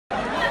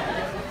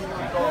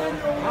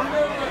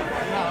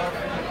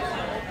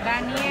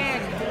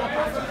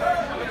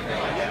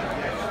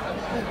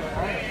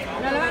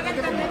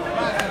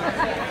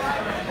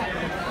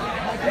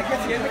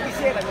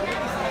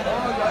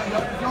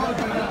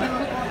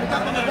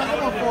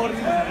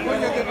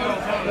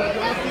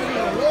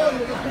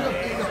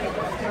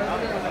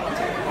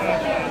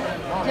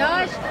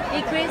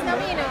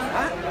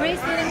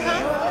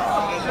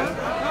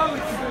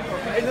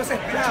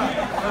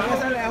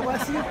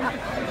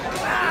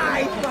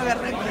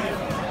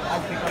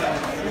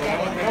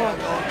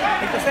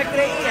él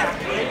creía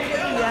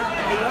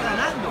que iba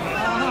ganando.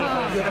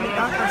 Yo también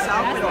estaba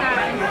cansado, pero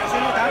se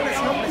notaba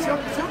presión.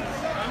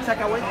 Se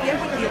acabó el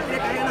tiempo y yo quería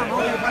caer en la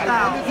mano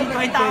y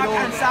yo estaba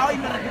cansado y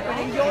me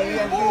recuperé yo.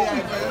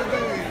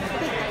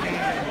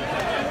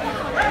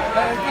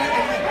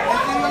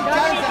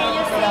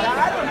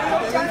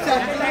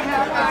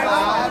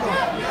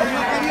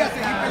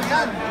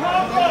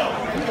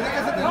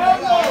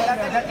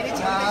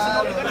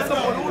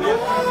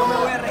 No me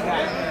voy a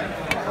arriesgar.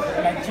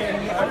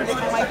 Hablé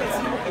con Michael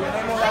Simo que yo no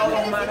hemos dado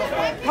las manos.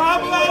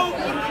 Pablo!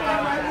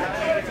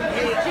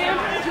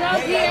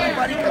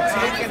 Everybody can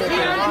take it.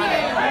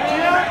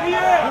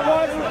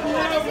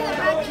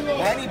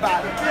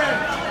 Anybody.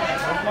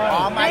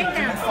 All my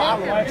two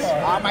followers.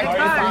 All my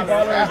two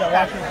followers are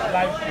watching the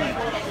live stream.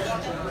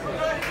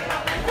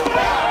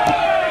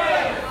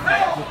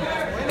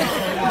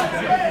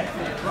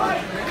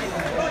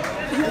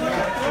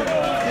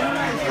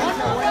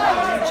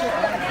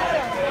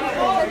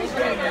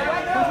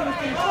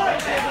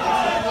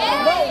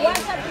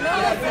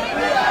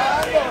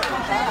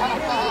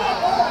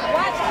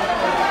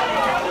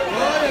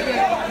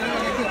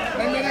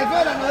 En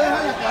Venezuela no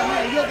dejan la cama,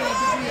 yo te la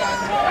estoy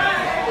cuidando.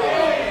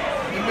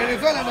 En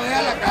Venezuela no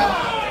dejan la cama,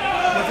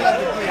 yo te la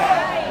estoy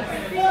cuidando.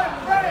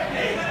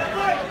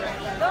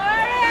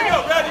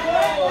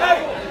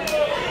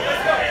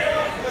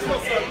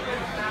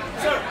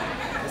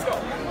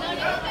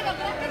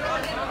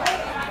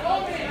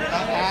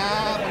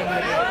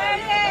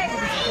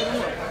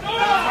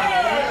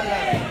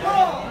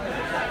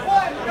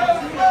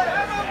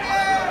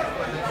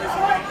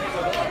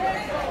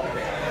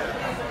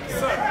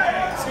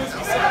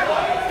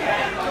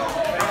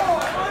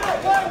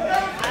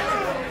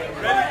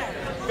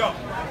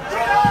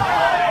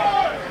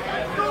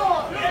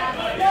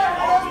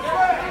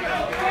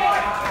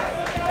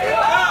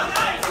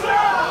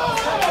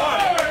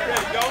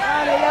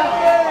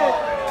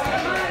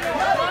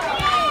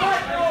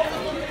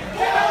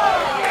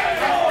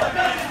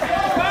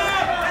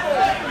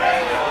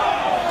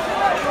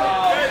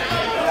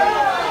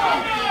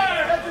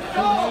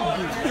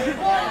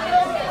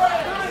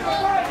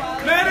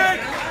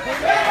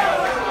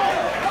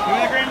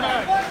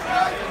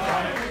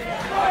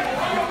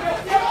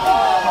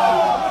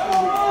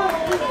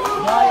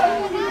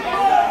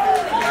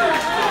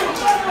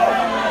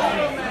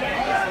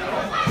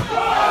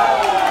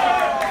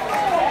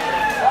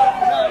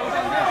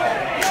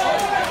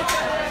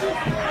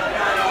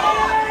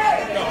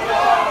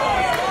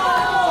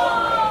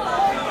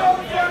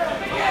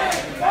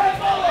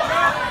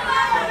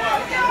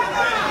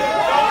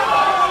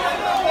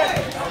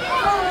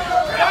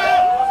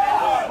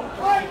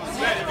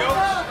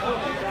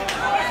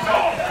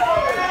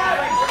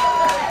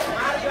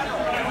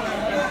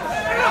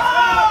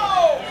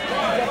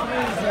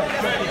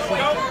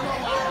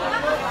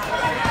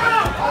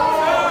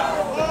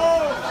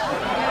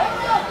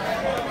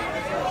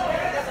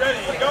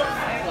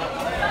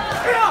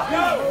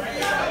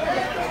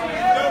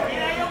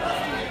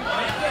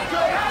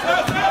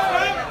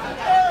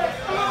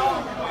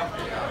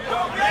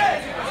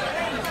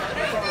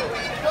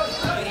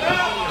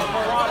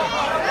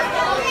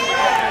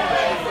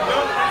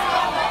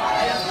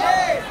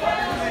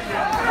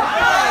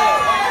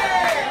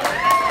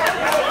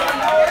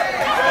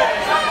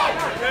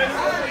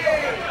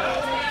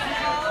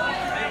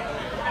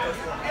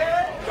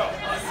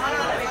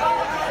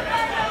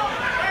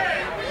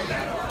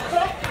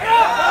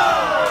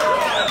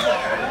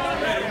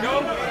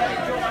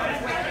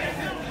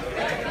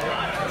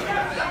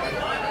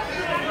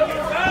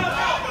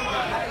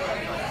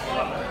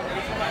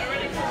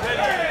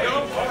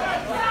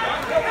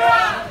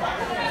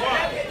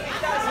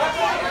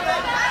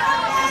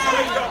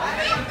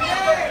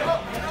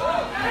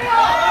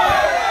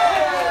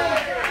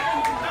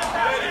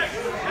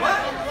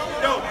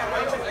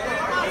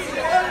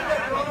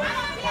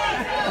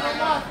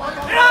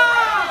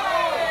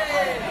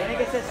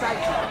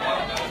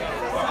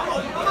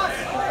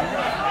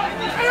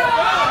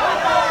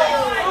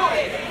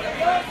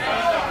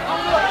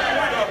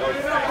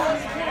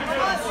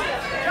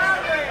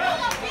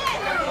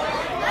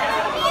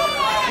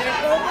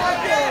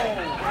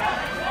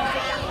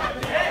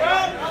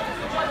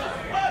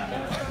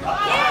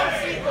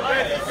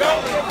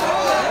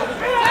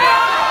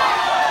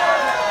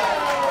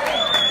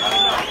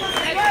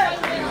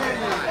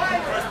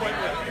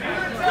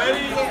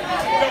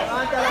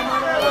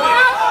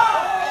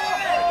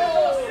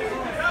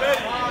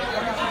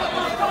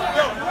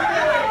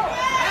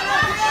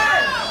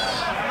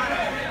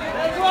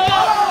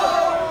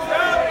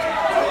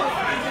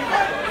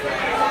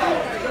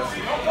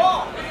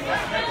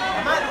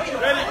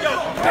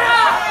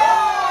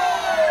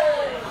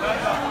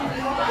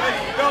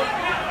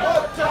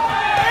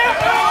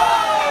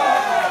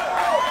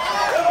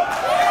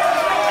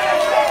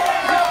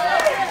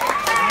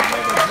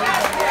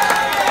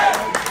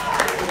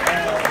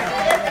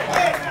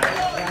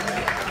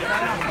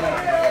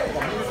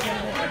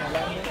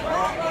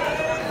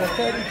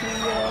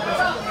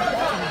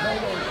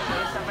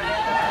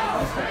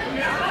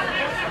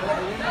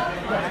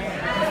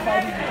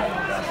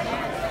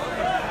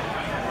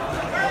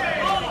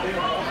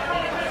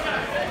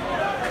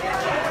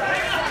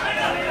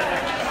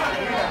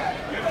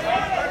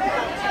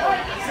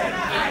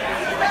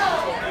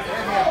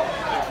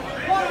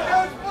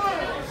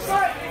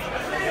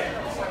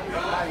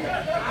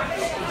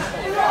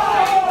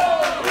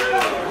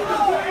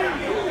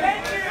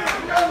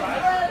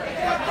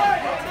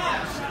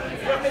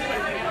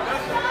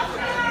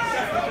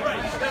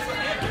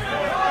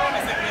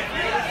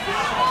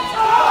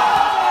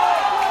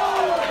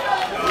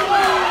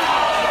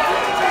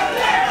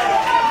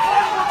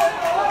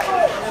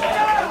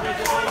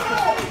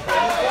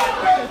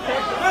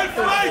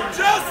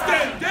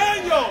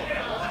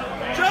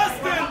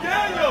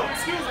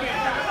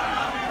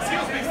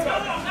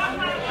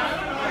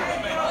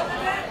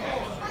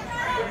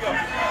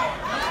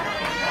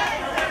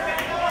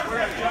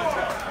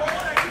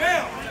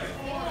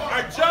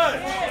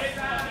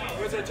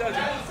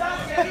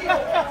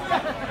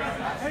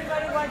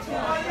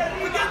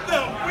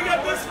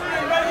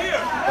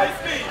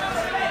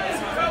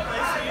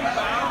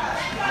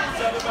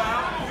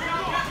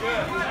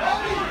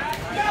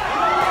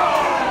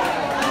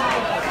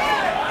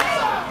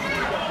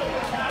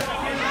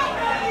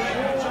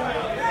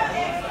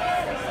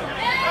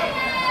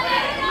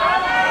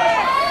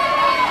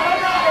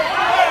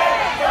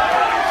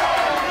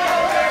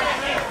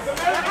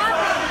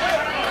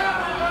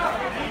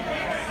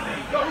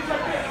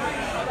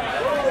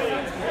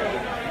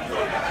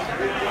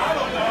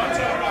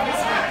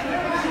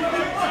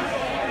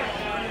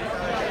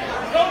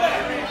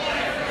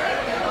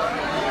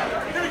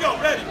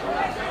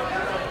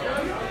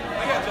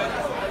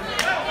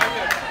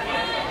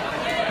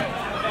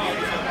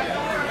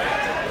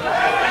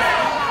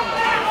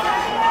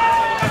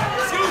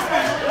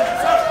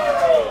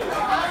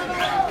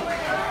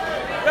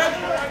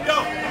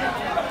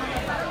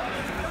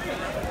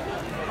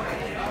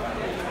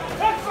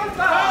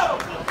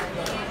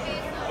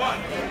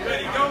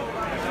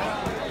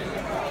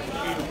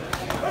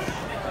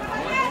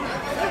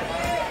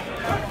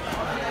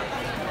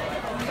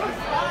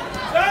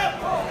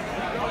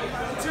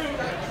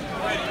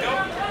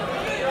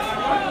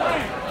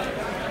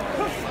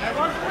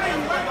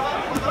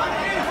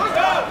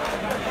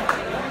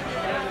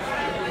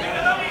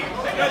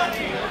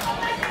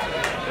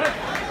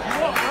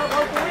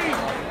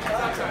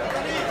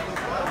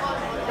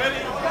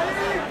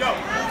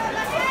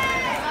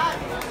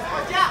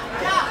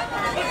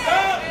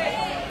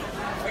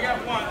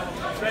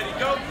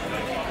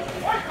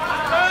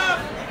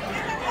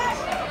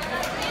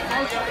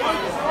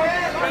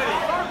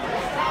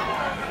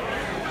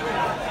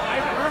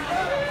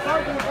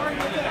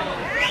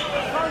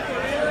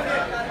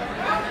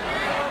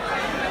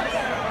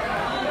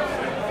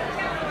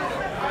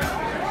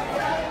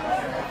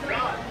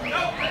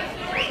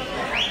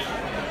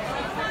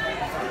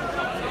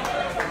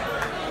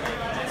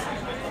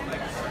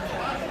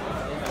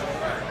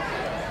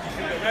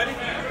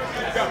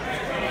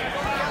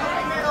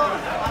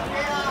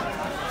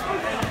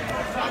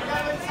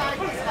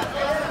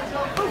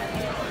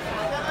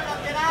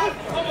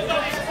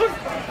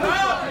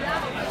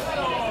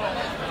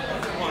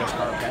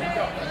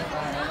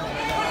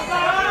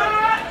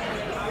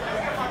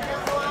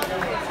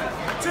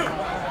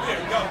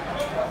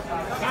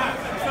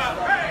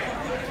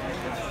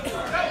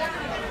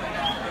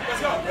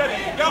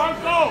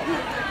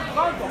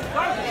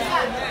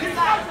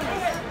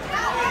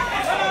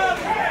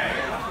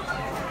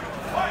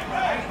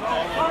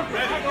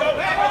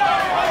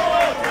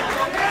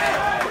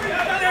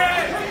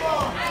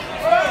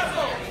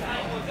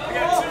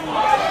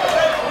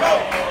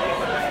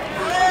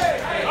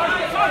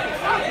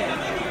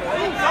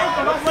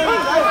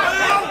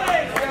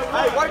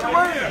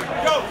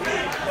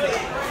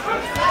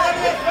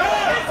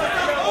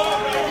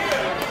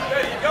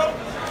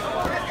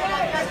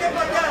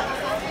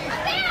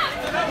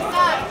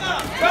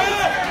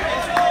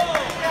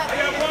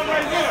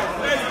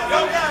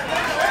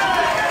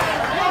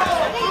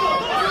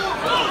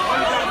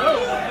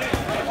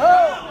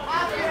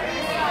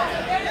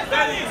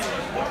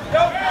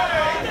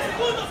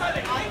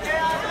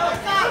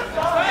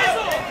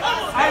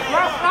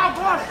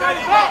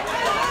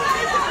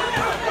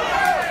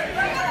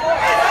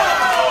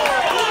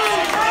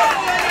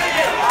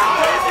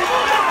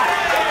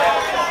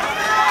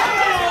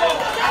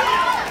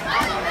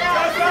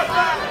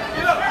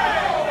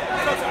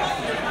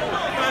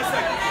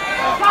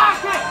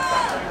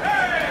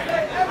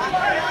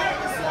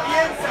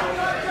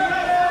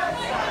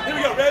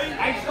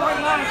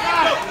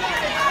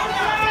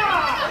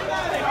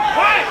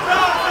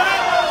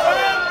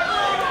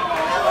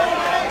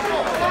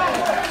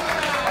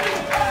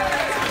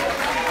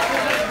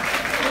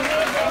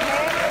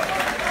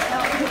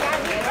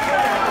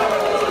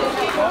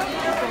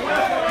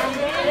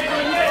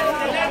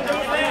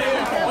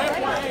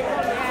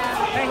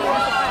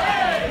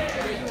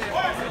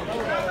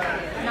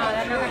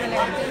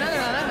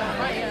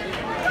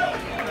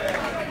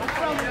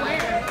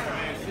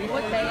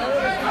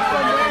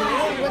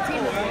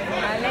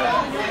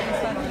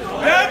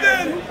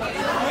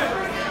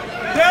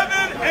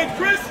 Devon and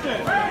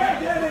Kristen.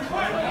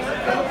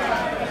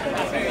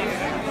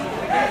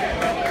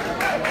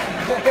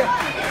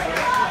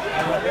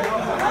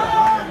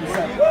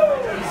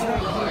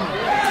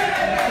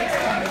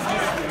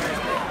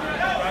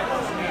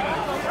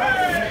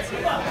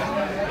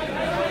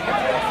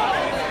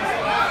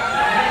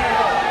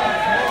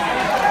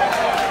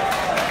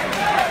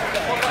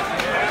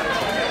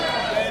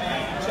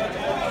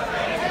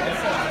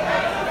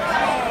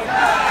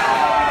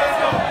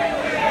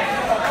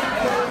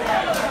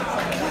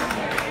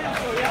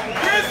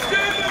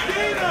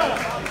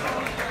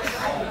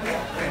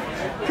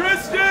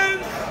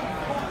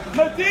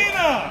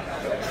 Medina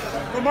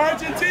from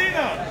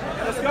Argentina.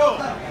 Let's go. We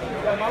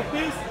got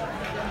mouthpiece.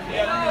 We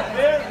got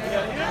there. We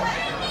got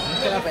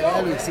here. La pelea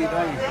de Luisito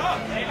ahí.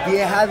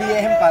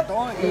 10-10 empató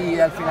y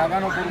al final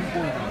ganó por un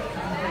punto.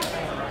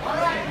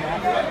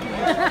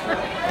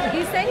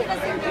 He said he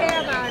doesn't care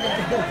about it.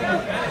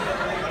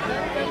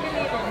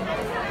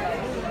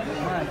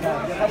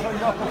 ¿Qué pasó?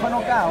 ¿Fue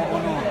knockout o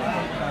no?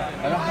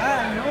 Pero no,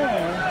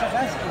 mucho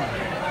casco.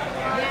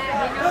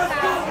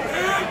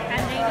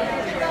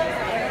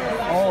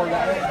 Oh,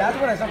 that's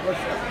what I saw.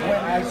 When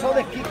I saw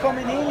the kick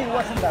coming in, it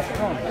wasn't that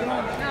strong. No,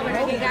 but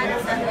he got it.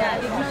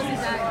 He knows he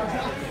got it.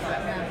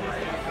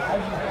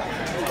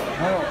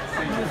 No,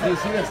 do you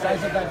see the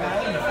size of that guy?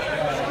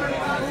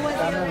 Who was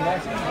it?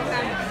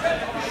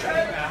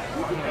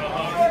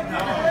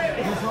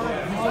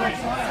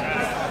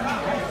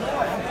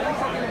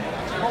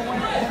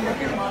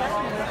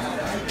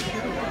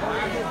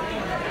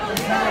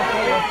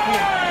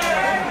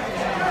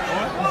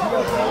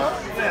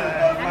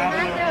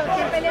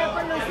 ¿Quién pelea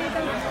con Luisito?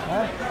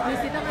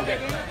 Luisito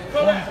Mantequilla.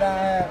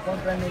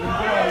 Contra el negrito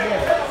de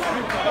ayer.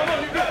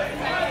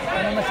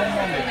 No me sé el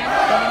nombre.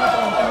 No me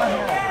pregunté más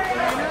nada.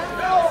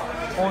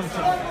 11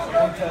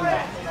 del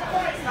mar.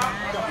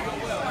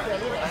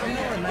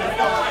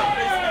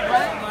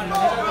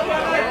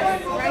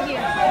 Right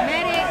here.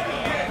 Medic.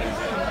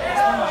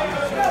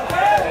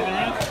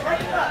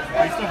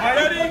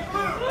 Ready?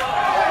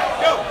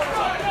 Go.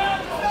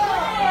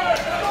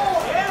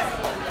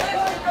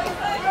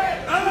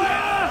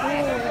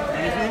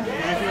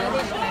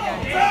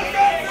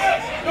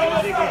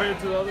 Compared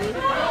to the other one?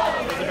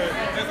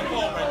 There's a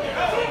ball right there.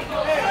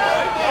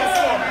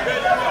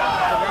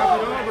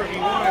 Over if you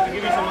want, I can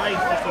give you some ice.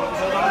 Just to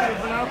hold on to it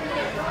for now.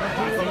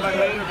 Come back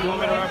later if you want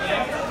me to wrap it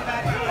up.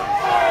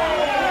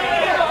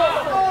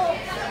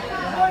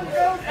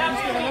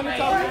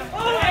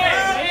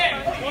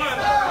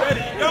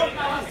 Ready, go!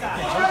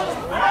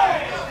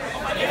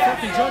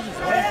 Fucking judges,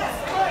 man.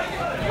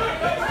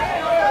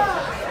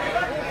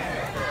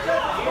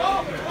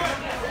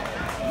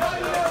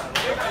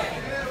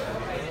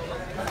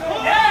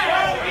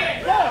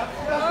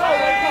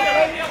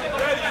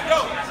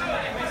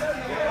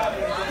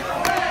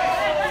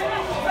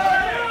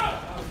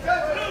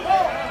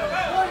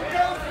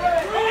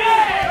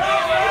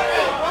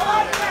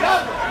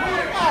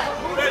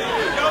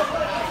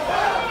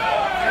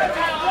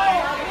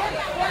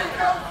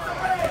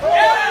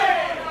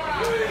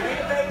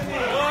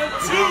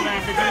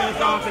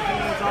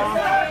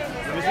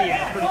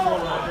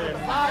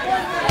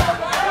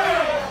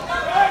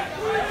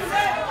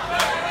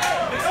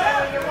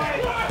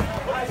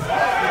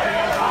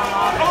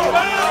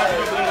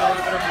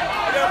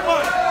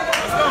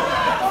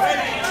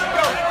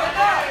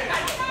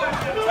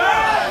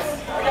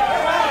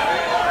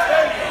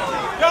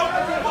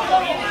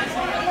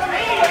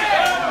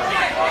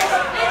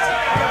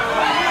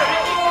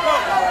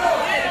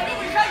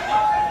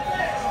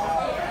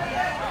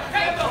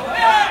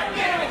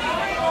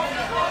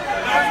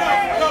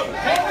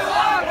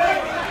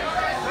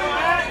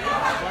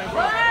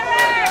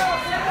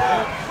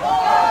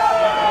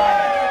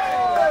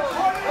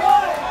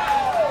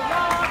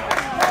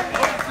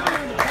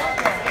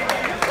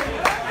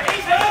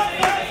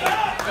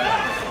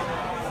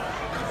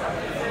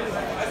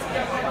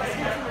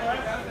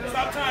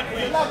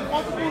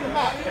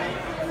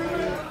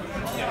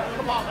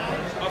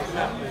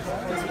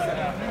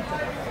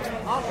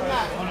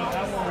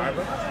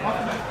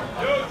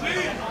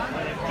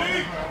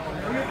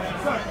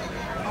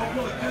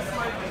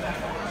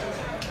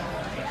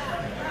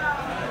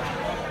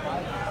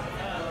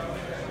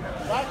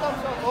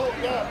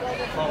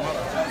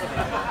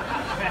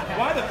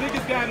 Why the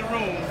biggest guy in the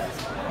room?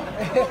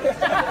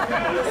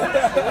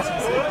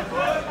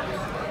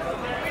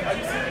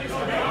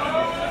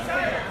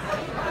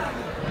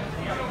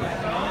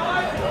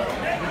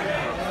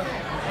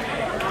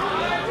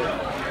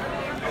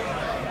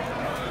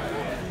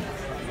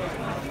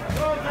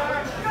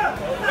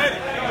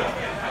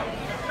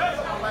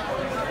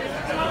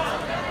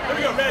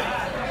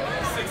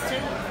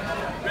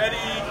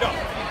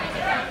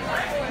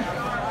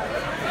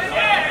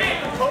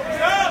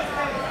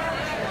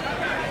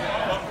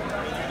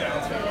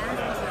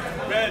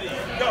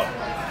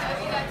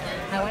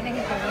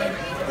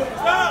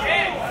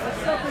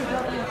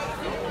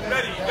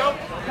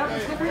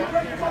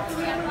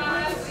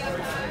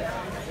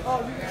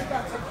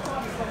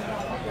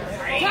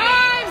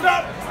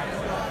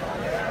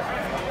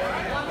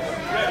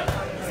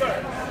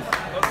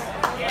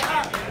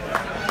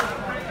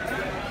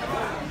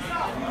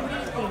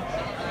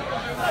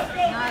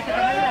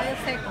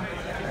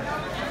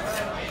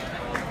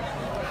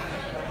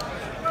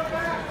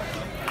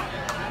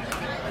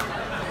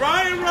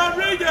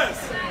 Rodriguez.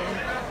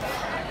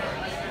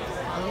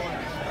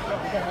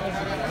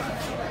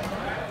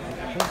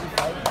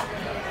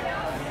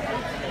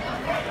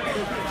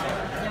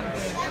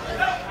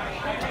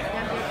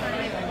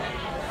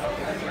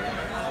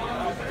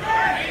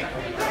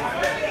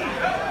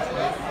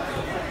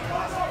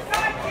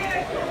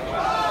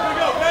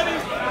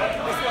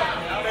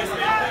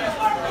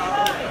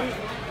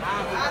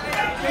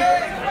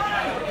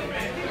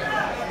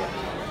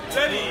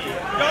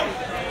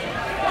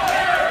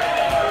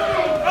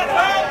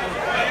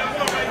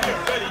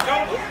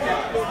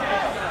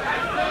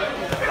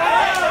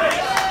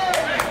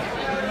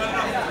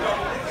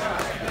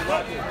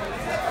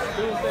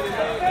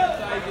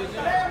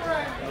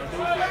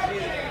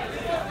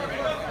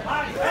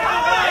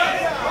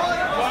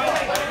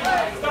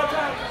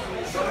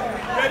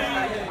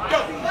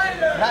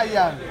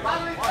 Brayan,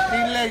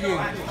 Team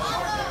Legend.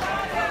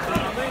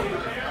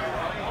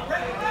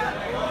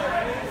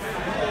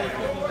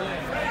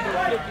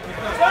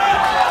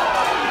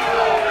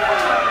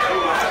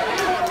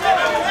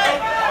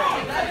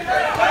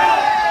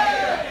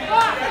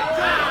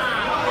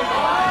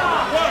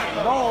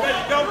 No,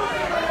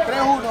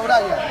 3-1,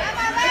 Brayan.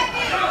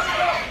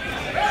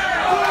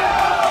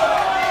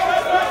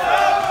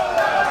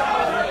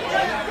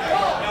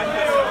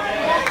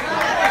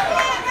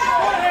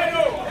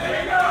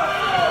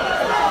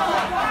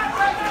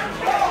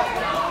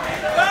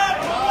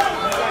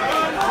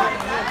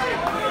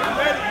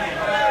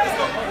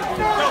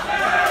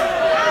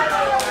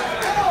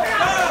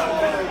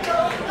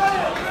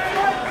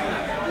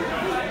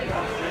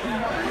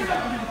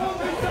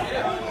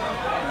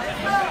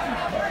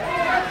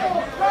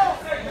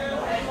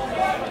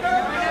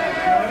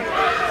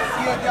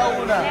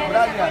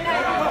 Brayan.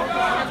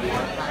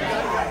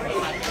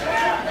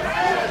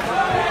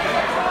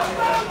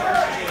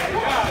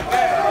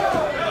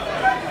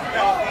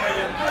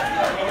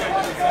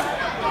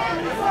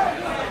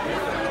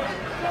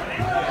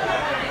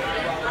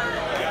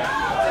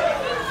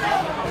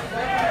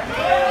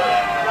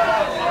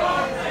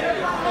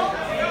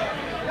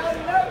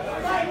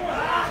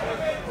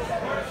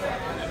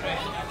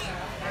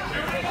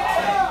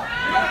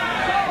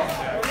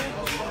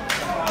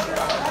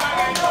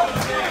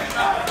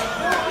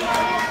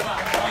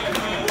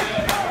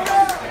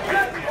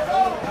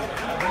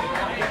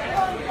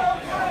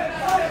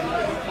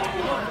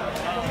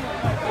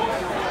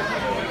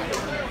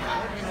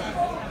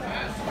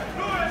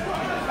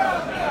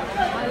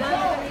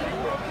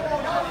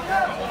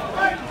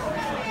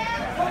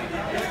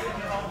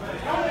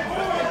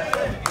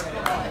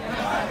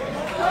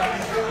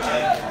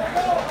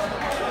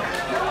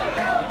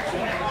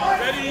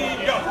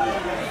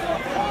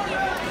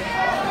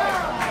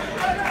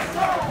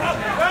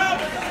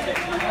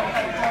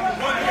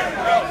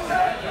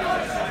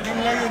 Team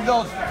Legend 2.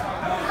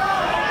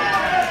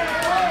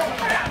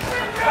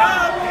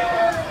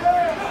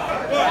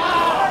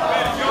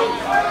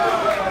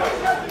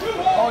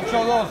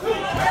 8-2.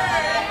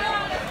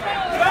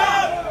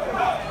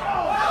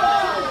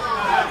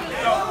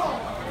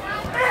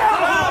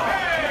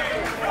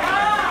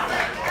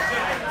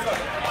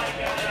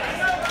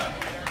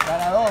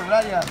 Ganador,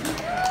 Brayan.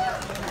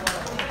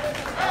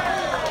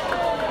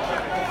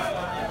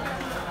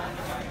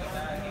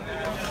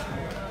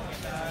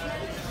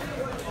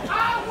 I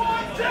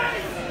want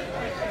James!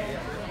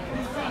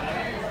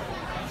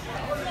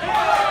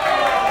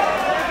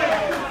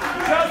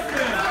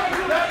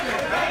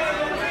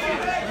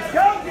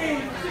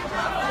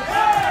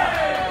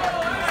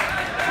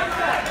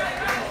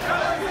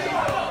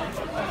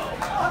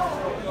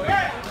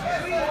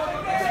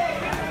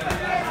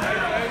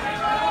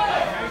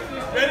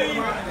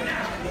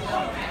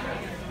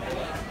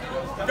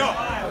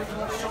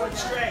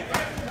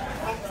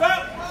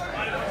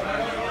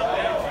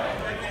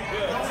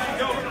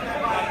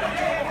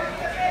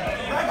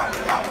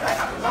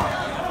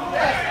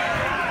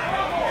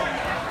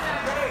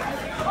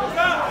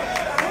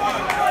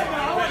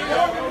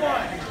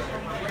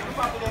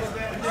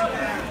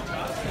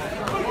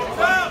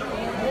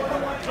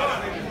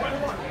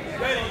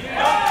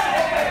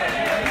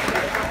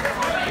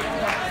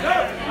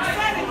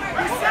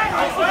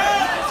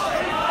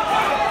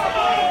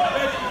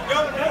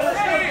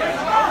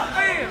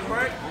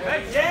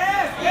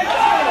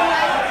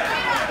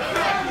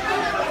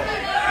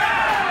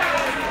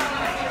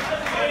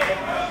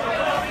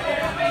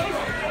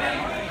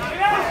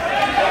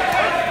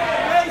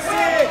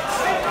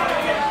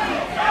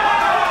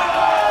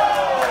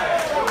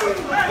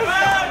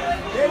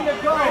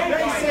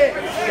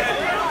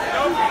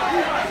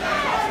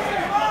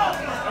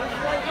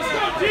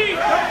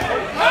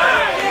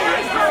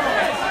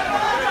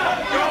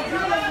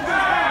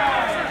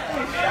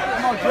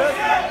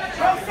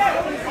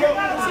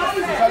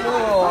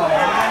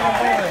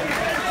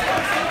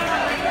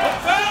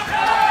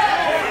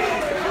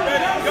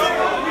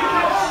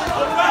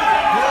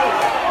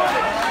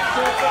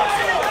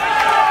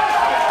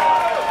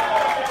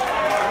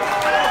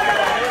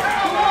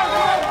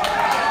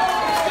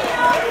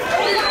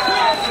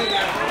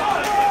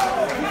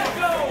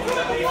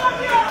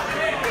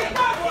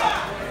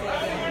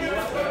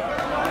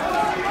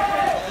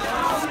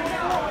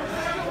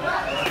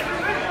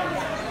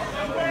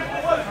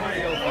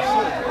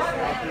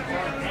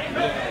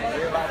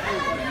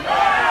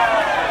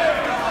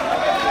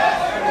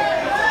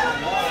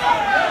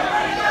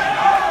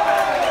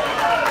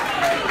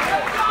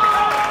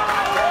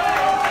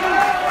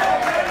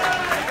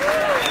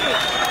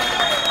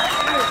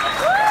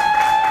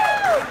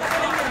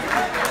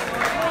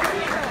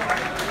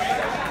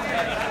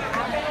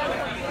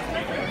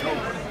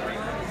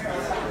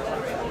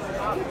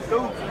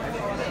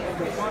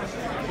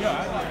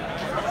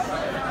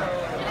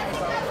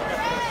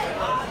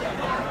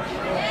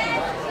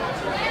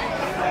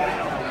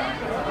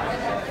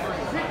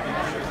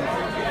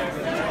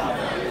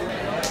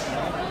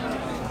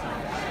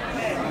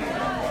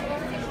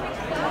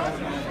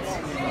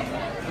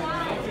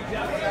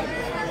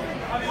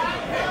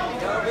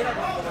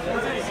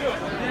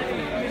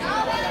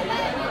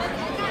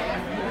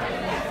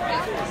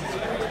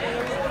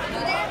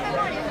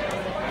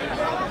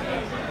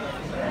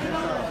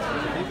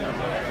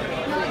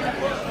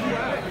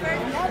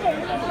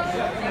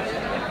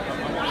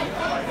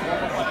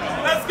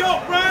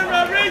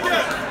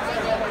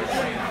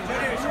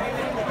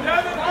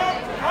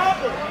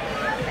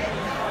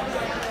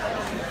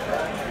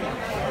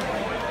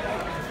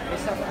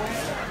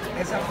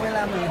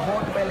 la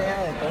mejor pelea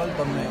de todo el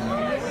torneo.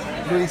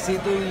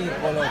 Luisito y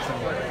Colocho.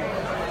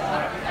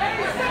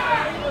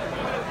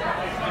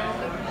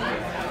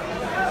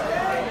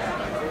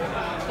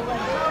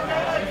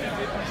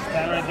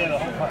 Stand right there the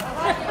whole part.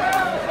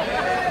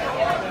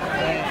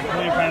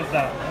 Pull your pants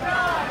down.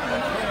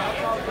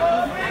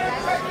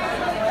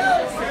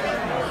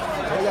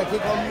 Estoy aquí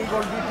con mi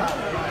gordita.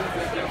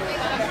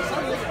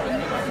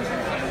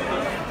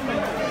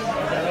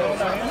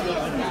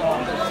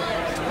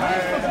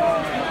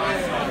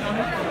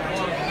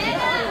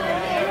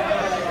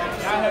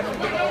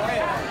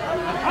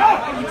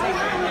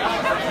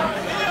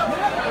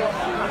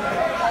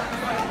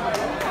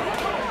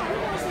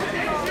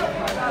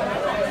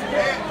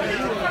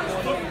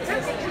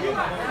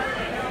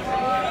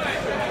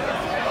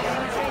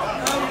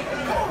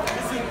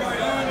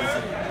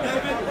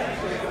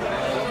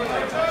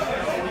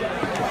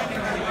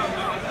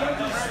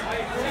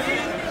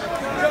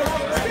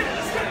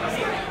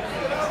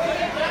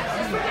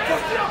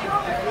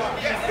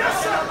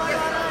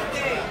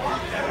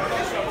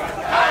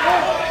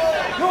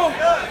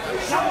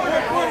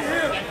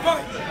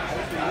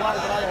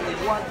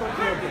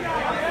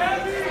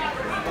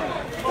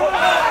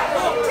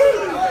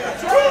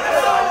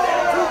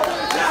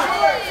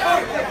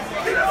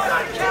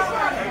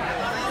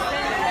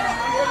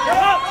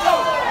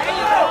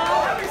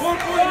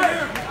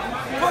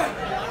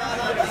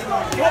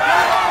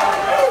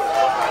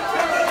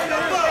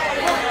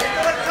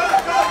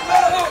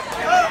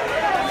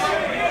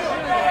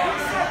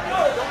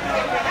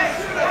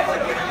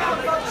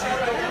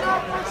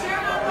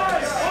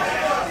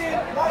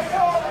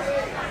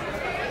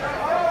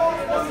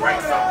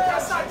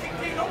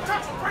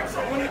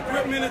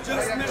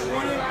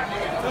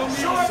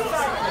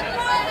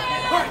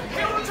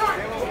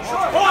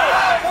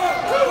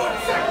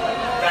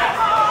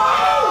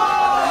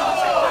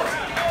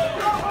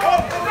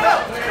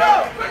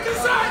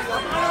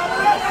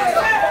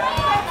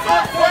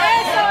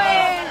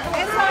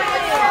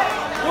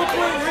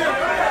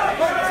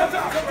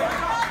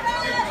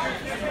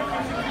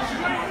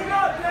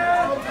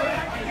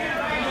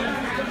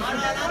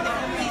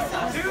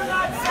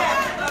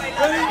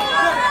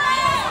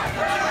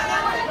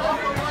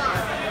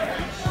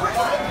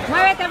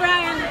 Muévete,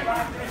 Brayan.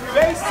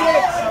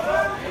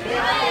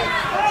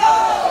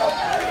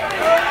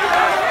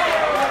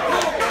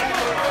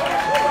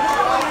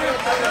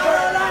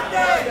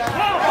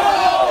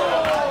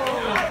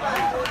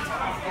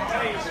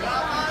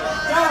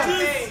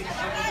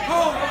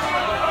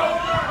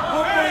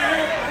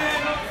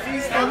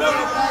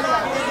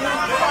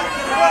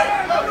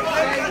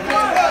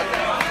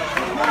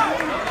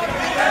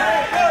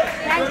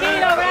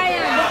 Tranquilo,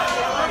 Brayan.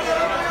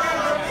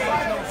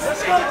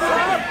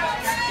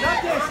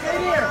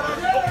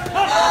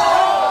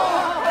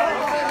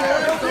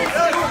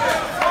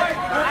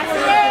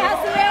 Así es,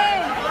 así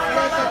es.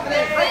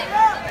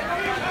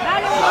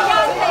 Dale,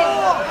 brillante.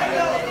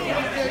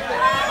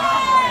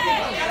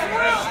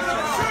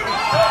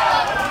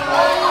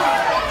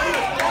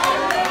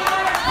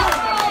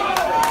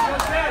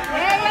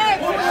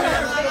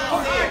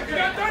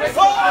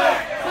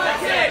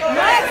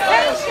 No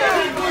extension,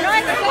 no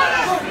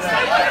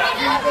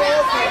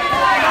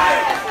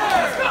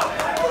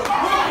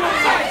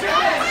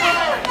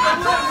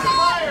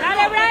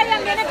Dale,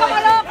 Brayan, viene como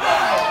loco.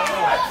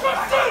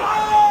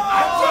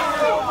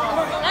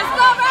 Let's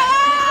go,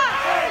 Brayan.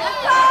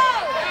 Let's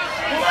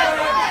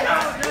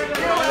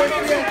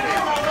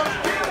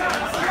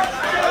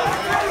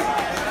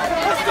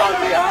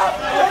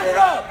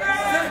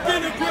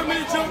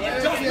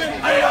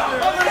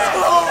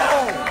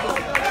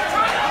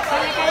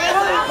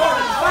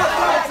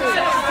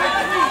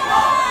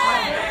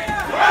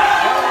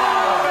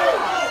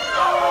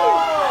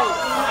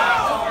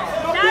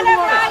Dale,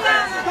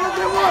 Brayan.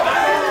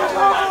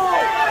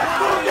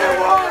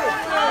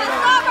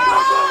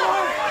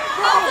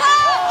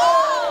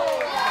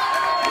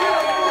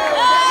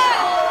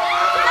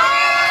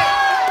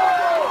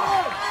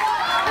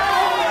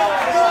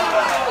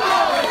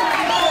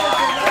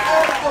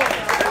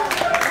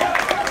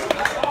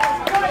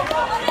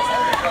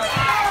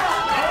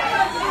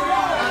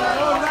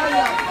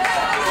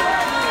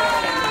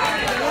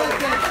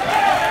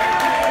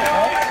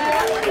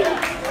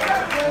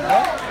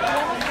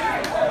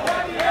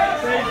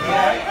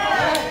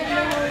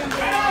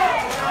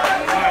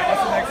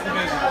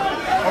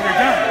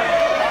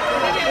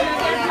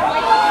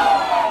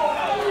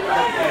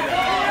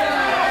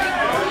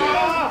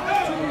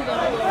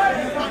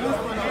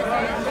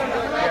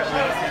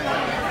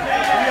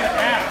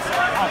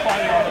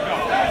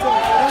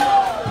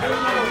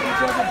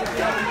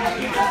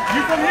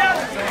 You from here?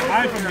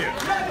 I'm from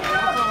here.